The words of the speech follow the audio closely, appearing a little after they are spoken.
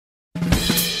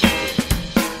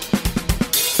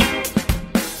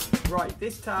Right,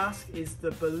 this task is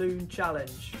the balloon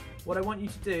challenge. What I want you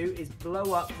to do is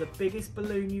blow up the biggest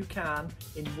balloon you can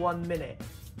in 1 minute.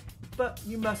 But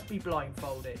you must be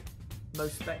blindfolded.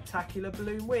 Most spectacular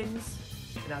balloon wins.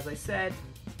 And as I said,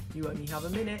 you only have a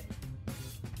minute.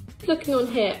 Looking on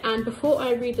here, and before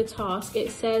I read the task,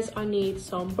 it says I need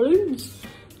some balloons.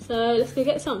 So let's go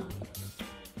get some.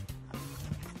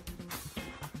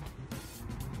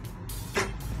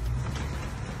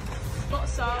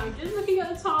 So I'm just looking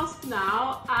at the task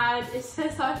now, and it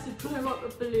says I have to blow up a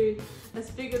balloon as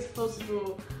big as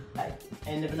possible.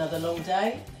 End of another long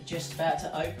day. Just about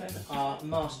to open our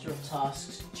Master of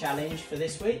Tasks challenge for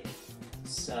this week.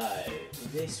 So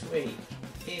this week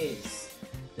is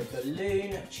the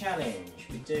balloon challenge.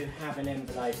 We do have an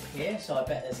envelope here, so I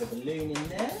bet there's a balloon in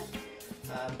there.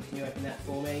 Can you open that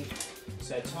for me?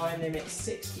 So time limit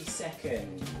 60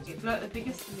 seconds. You blow up the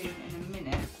biggest balloon in a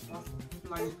minute whilst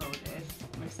blindfolded.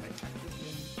 Most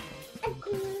spectacular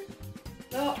balloon.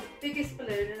 Blow up the biggest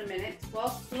balloon in a minute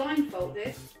whilst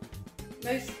blindfolded.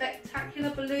 Most spectacular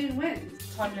balloon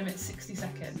wins. Time limit 60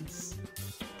 seconds.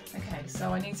 Okay,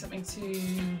 so I need something to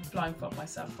blindfold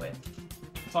myself with.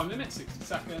 Time limit 60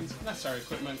 seconds. Necessary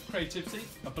equipment: creativity,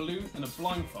 a balloon, and a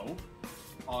blindfold.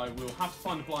 I will have to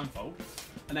find a blindfold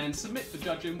and then submit for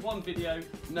judging one video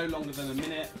no longer than a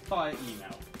minute via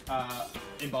email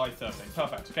by Thursday.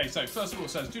 Perfect. Okay, so first of all it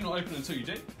says do not open until you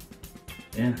do.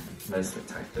 Yeah, no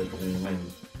spectacular balloon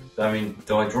win. I mean,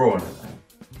 do I draw on it then?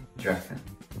 Do you reckon?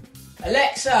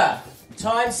 Alexa,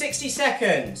 time 60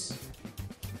 seconds.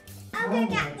 I'll go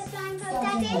get the blindfold,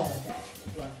 Daddy.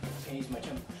 Can I use my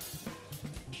jumper?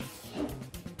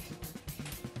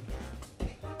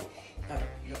 Oh,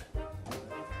 you got it.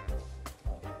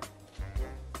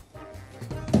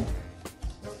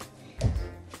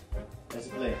 There's a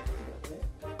balloon.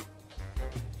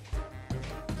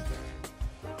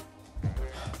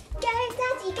 Go,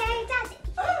 Daddy, go, Daddy.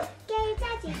 Go,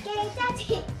 Daddy, go,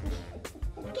 Daddy.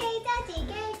 Go, Daddy,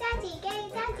 go, Daddy, go,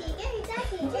 Daddy, go,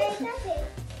 Daddy, go, Daddy.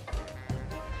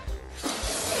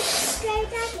 Go,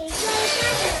 Daddy, go, Daddy,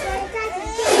 go, Daddy, go, Daddy,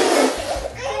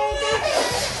 go,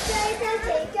 Daddy,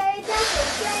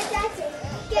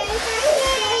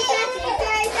 go, Daddy, go,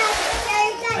 Daddy, go,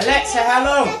 Daddy. Alexa, how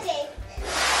long? Daddy.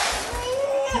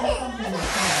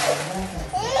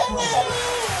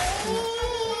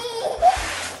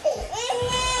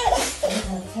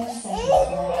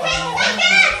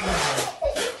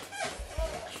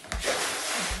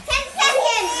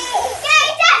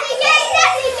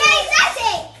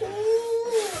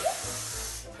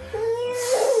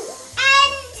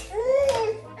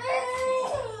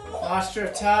 Master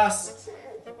of Tasks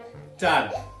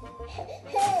done.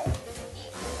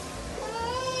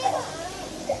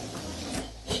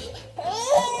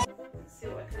 Let's see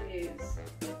what I can use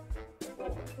for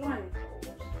blindfold.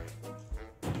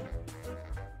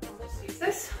 I'll just use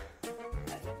this.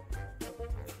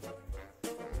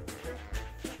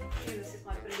 This is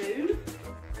my balloon.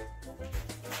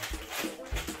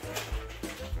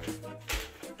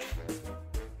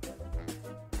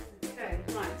 Okay,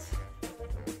 right.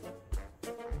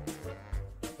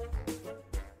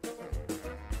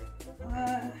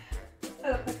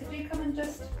 Philippa, could you come and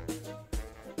just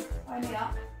line me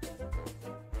up?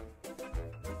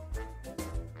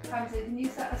 Ramsey, can you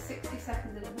set a 60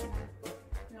 second in a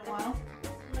while?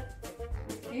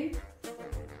 Thank you.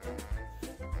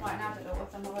 Right, now I don't know what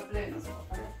I've done with my balloon, that's what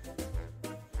I've done.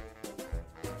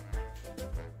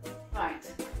 Right.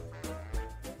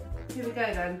 Here we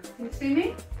go then. Can you see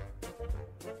me?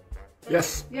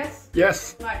 Yes. Yes?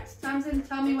 Yes. Right, Tamsin,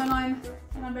 tell me when I'm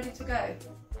ready to go.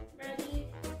 Ready,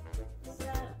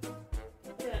 set,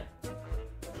 go.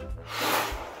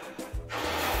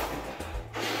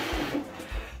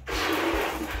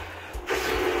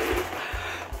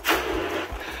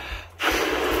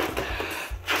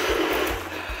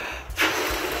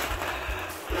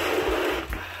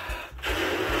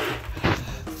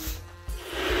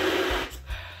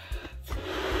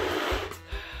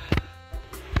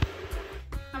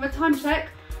 Have a time check.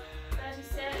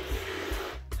 36.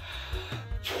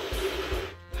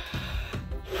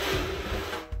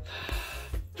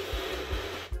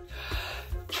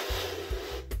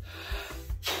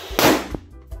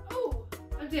 Oh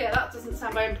dear, that doesn't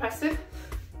sound very impressive.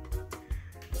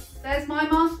 There's my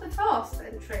Master Task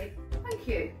entry. Thank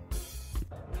you.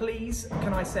 Please,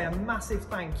 can I say a massive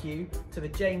thank you to the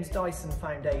James Dyson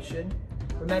Foundation.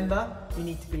 Remember, you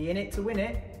need to be in it to win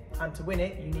it, and to win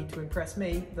it, you need to impress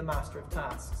me, the Master of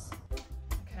Tasks.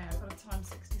 Okay, I've got a time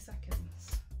 60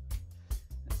 seconds.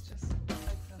 Let's just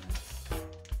open this.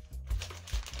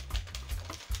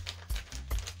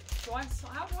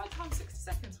 How do I time 60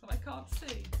 seconds when I can't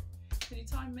see? Can you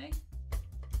time me?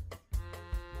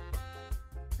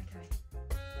 Okay.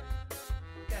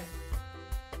 Go.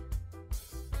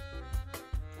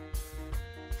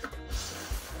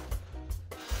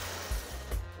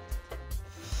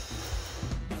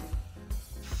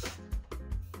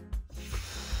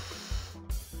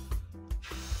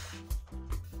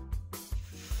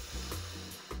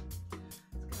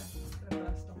 It's gonna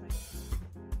burst on me.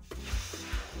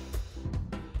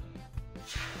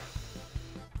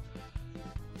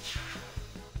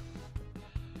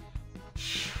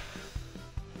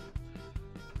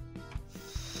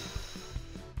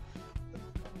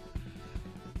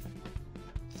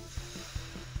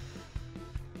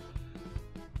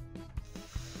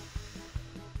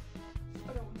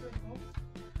 I don't want to drink more.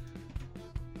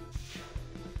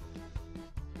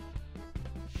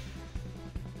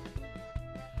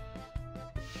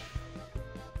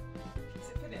 Is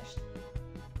it finished?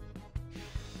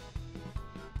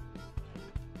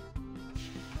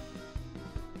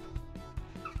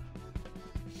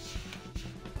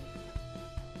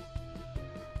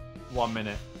 One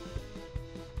minute.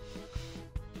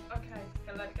 Okay,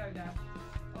 gonna let it go now.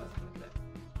 Oh, it's a little bit.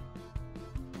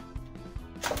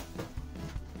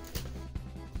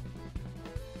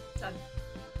 Done.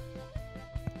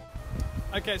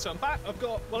 Okay, so I'm back. I haven't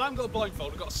got a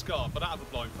blindfold, I've got a scarf. I don't have a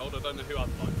blindfold, I don't know who has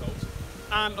blindfolds.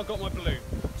 And I've got my balloon.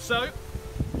 So,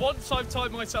 once I've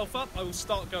tied myself up, I will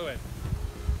start going.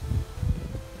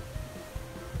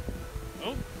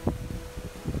 Oh.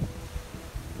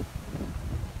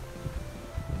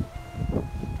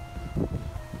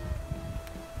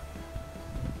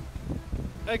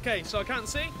 Okay, so I can't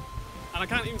see, and I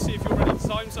can't even see if you're ready to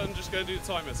time, so I'm just going to do the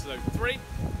timer. So 3,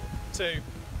 2,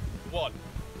 1.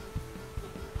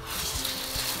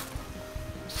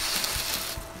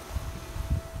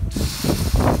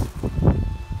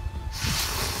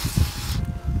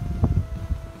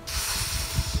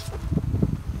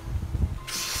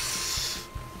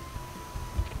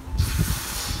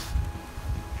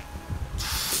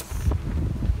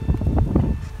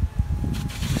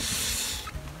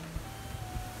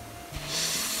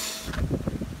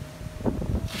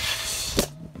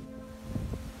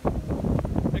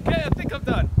 Okay, I think I'm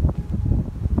done.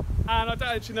 And I don't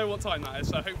actually know what time that is,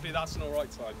 so hopefully that's an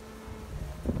alright time.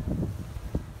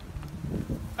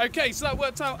 Okay, so that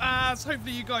worked out as,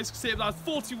 hopefully you guys can see it, that was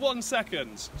 41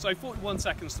 seconds. So 41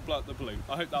 seconds to blow up the balloon.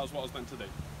 I hope that was what I was meant to do.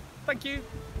 Thank you.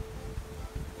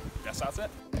 Guess that's it.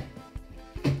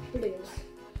 Balloons.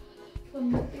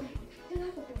 Can I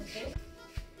have a blindfold?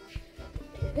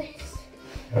 Do this.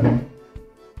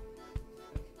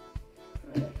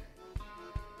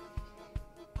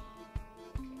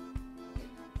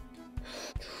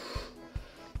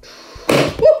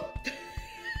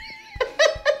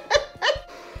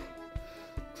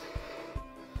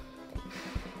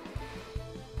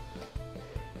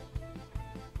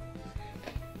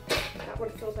 That one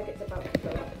feels like it's about to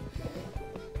blow up.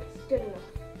 It's good enough.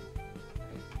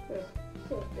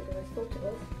 Well, bigger than I thought it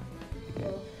was.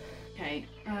 Well, Okay,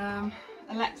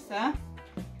 Alexa,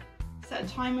 set a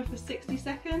timer for 60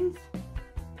 seconds.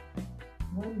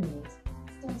 1 minute,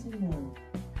 starting now.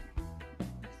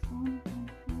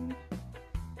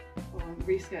 Oh, I'm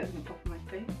really scared of the top of my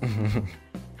face. Okay.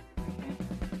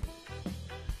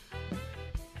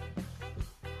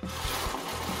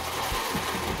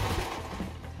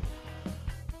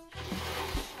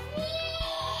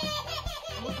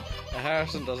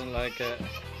 Harrison doesn't like it.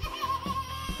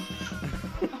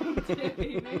 Oh dear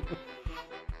me.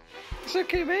 It's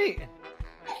okay, mate.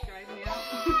 That's driving me up.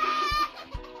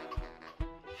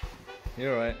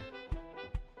 You're right.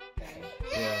 Okay.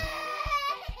 Yeah.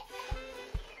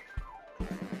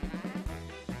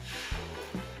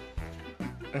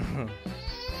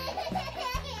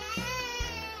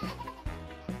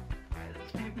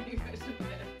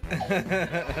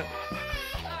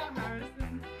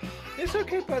 Harrison. It's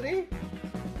okay, buddy.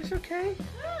 It's okay.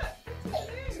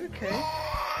 It's okay.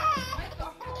 I've got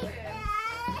a hole in.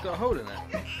 It's got a hole in it.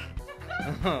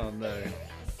 Oh no.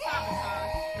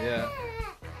 Sabotage. Yeah.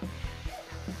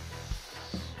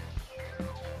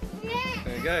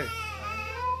 There you go.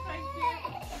 Thank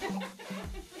you.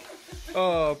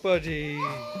 Oh, buddy. Do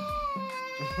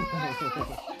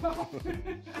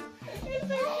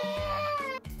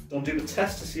you want to do the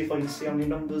test to see if I can see how many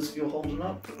numbers you're holding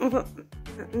up?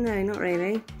 No, not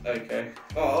really. Okay.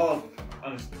 Oh,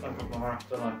 I'm got my map,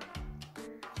 don't I?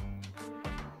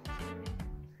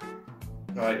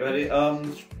 Right, ready?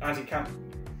 As you can.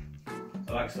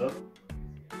 Alexa,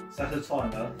 set a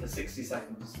timer for 60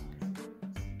 seconds.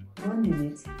 1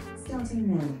 minute,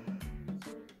 starting now.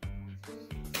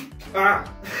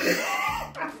 Ah!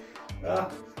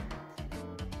 Ah.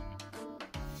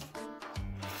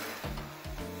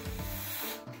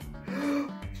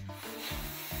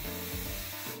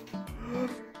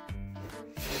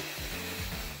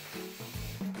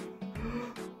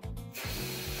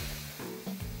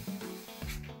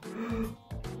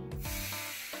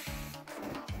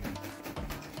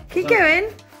 Keep going.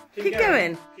 Keep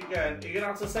going. Keep going. Are you going to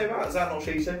have to say that? Is that not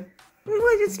cheating? Well,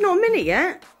 it's not a minute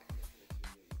yet.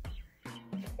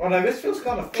 Oh no, this feels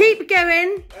kind of fun. Keep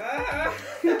going. Ah.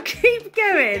 Keep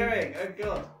going. Keep going. Oh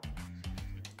god.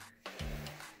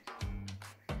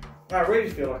 I really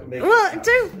feel like a big. Well,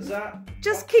 don't. Is that?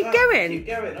 Just keep going. Keep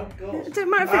going. Oh god. It don't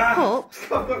matter if it pops.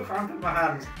 I've got cramp in my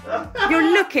hand.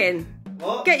 You're looking.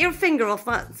 What? Get your finger off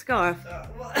that scarf.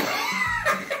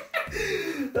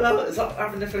 It's like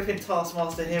having the flipping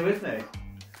taskmaster here with me.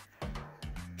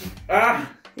 Ah!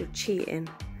 You're cheating.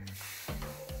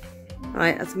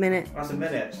 Right, that's a minute. That's a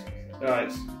minute.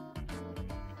 Right.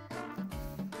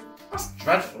 That's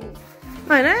dreadful.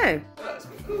 I know. That's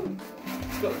cool.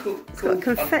 It's got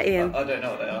confetti in. I don't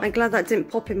know what they are. I'm glad that didn't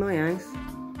pop in my house.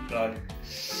 No.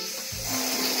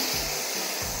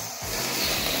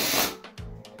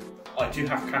 I do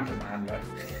have cramp in my hand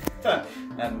though.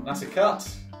 That's a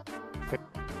cut.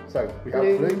 So we have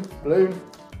balloon,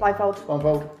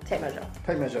 Blindfold. tape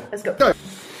measure. Let's go.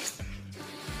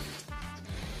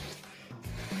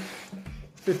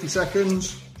 50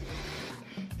 seconds.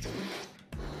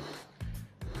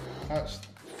 That's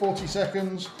 40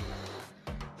 seconds.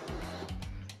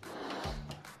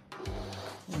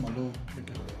 Oh my lord.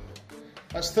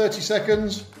 That's 30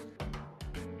 seconds.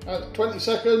 20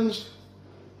 seconds.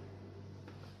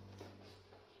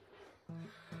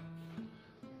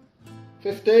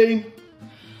 15.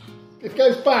 If it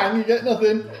goes bang, you get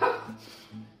nothing.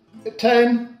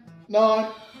 10,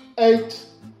 9, 8,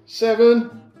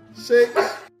 7, 6.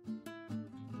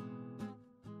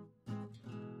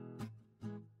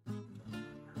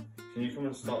 Can you come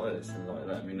and start this and like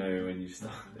let me know when you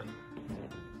start it?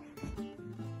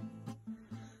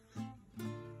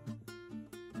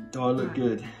 Do I look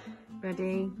good?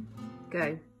 Ready?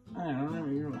 Go.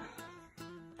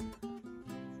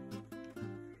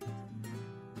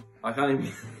 I can't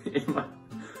even in my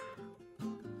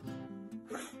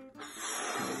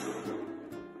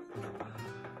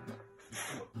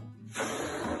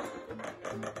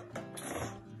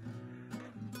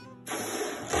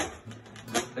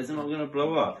Is it not gonna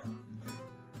blow up?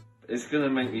 It's gonna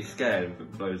make me scared if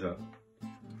it blows up.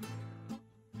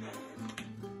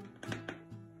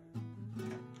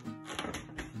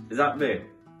 Is that big?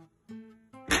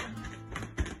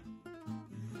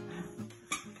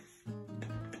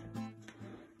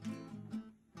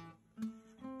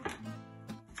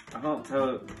 I can't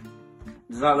tell.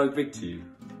 Does that look big to you?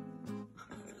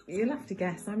 You'll have to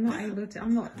guess. I'm not able to.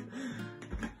 I'm not.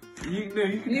 You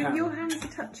can. Your hands are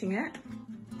touching it.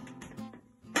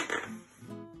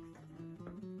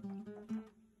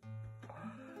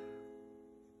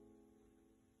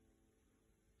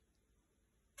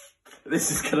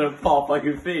 This is gonna pop. I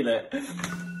can feel it.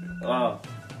 Oh,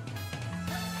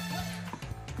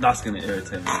 that's gonna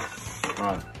irritate me.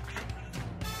 Right.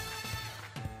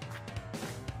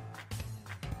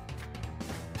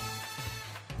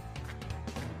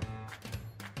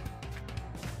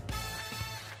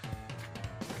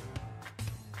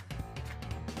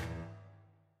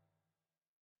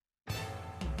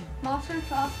 Master of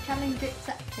Task challenge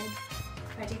accepted.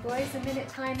 Ready, boys? A minute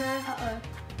timer. Uh-oh.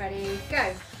 Ready,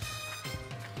 go.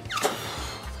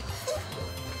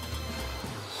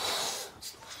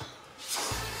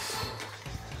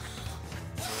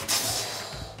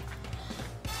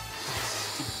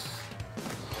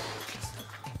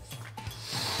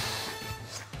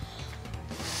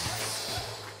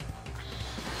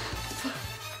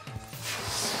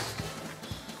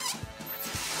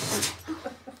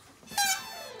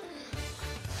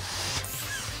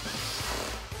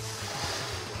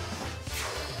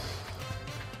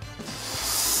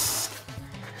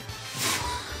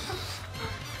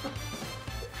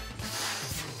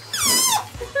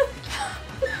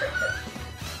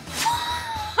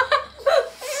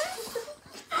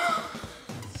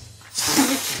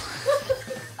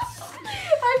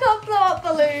 I got blow up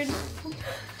balloon.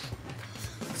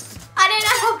 I don't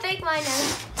know how big mine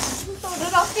is. Hold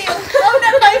it up here. Oh no,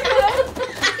 both of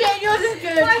them. Yeah, yours is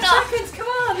good. 5 seconds, come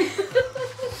on.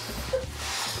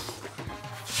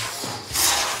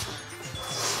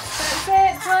 That's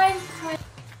it, time.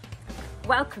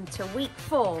 Welcome to week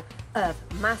 4 of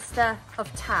Master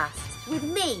of Tasks with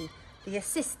me, the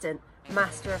Assistant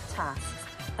Master of Tasks.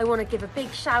 I want to give a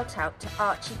big shout out to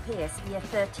Archie Pierce, Year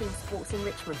 13 Sports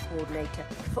Enrichment Coordinator,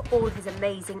 for all his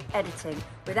amazing editing.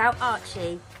 Without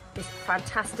Archie, this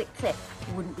fantastic clip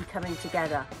wouldn't be coming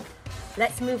together.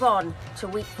 Let's move on to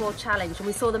week 4 challenge, and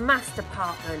we saw the maths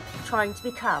department trying to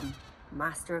become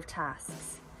Master of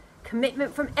Tasks.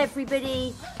 Commitment from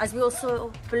everybody, as we all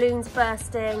saw balloons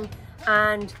bursting,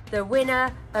 and the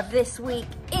winner of this week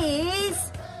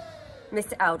is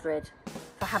Mr. Eldred,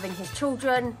 for having his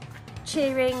children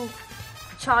cheering,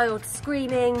 a child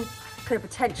screaming, could have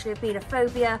potentially have been a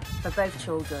phobia for both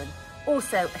children.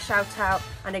 Also a shout out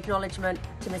and acknowledgement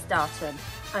to Miss Darton,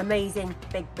 amazing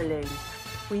big balloon.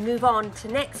 We move on to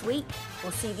next week.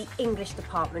 We'll see the English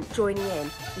department joining in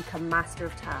to become Master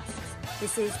of Tasks.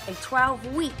 This is a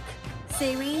 12-week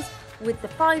series with the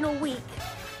final week,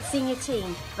 senior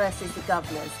team versus the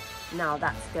governors. Now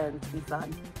that's going to be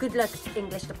fun. Good luck,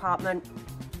 English department.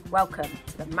 Welcome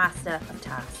to the Master of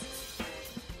Tasks.